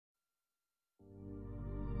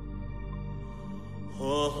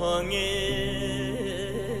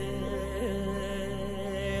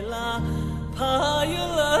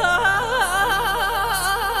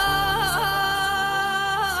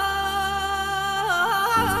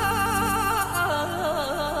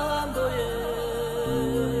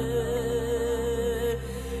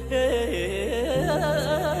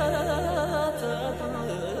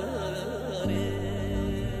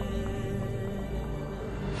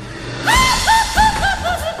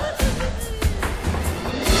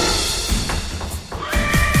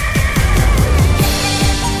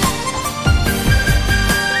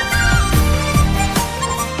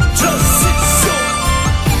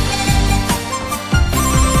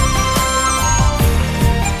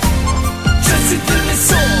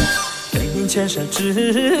千山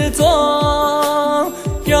之中，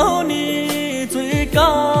有你最高；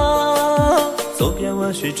走遍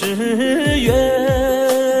万水之远，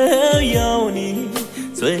有你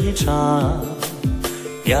最长。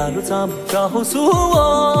呀路怎么告诉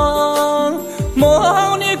我，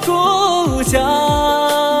梦你故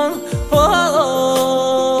乡？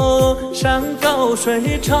哦，山高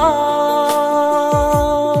水长。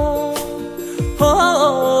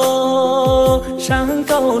山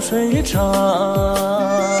高水长，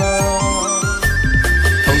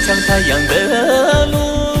通向太阳的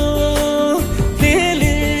路，离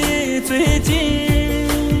你最近。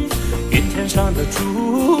云天上的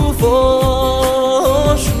祝福，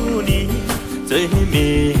属你最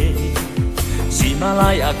美。喜马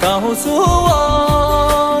拉雅告诉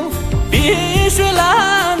我，碧水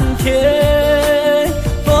蓝天，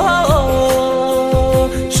哦，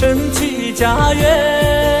神奇家园。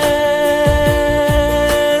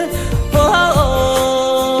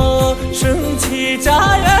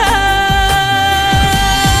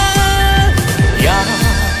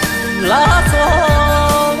拉索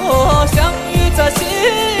相遇在西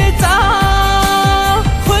藏，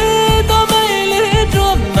回到美丽卓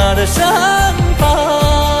玛的身旁。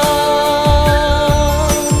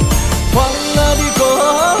欢乐的鼓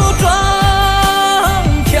状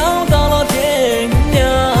跳到了天涯，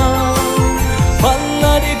欢乐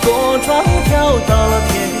的鼓状跳到了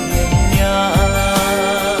天涯。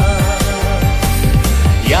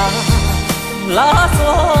呀，拉索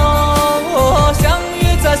相遇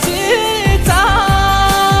在西藏，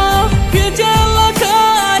遇见了可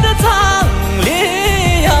爱的藏羚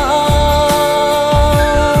羊。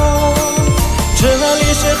这里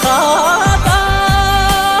是哈达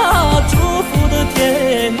祝福的天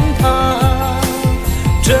堂，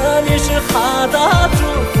这里是哈达祝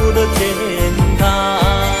福的天堂，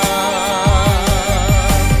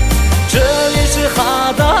这里是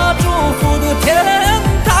哈达祝福的天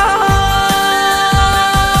堂。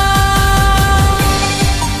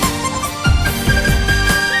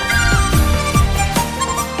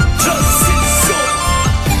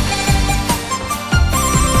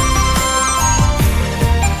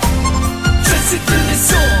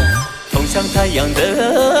通向太阳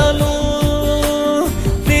的路，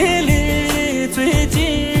离你最近。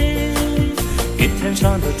云天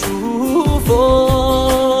上的祝福，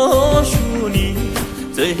属你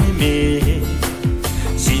最美。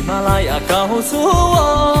喜马拉雅告诉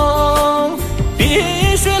我，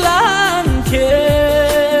碧水蓝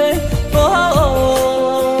天，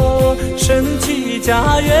哦，神奇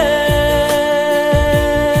家园。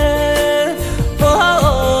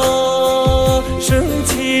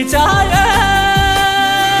家园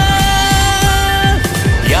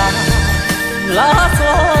呀，拉索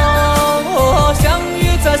相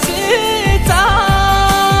遇在西藏，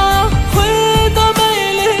回到美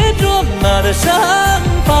丽卓玛的身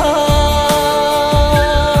旁。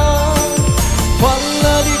欢乐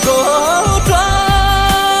的鼓状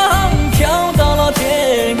跳到了天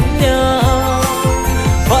涯，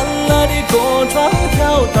欢乐的鼓状跳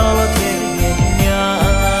到了天涯。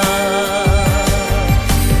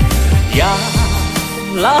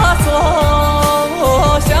拉索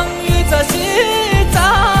相遇在西藏，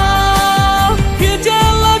遇见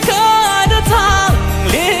了可爱的藏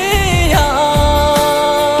羚羊。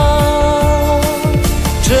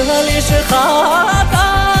这里是哈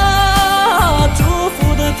达祝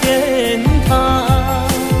福的天堂，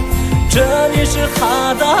这里是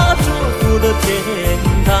哈达祝福的天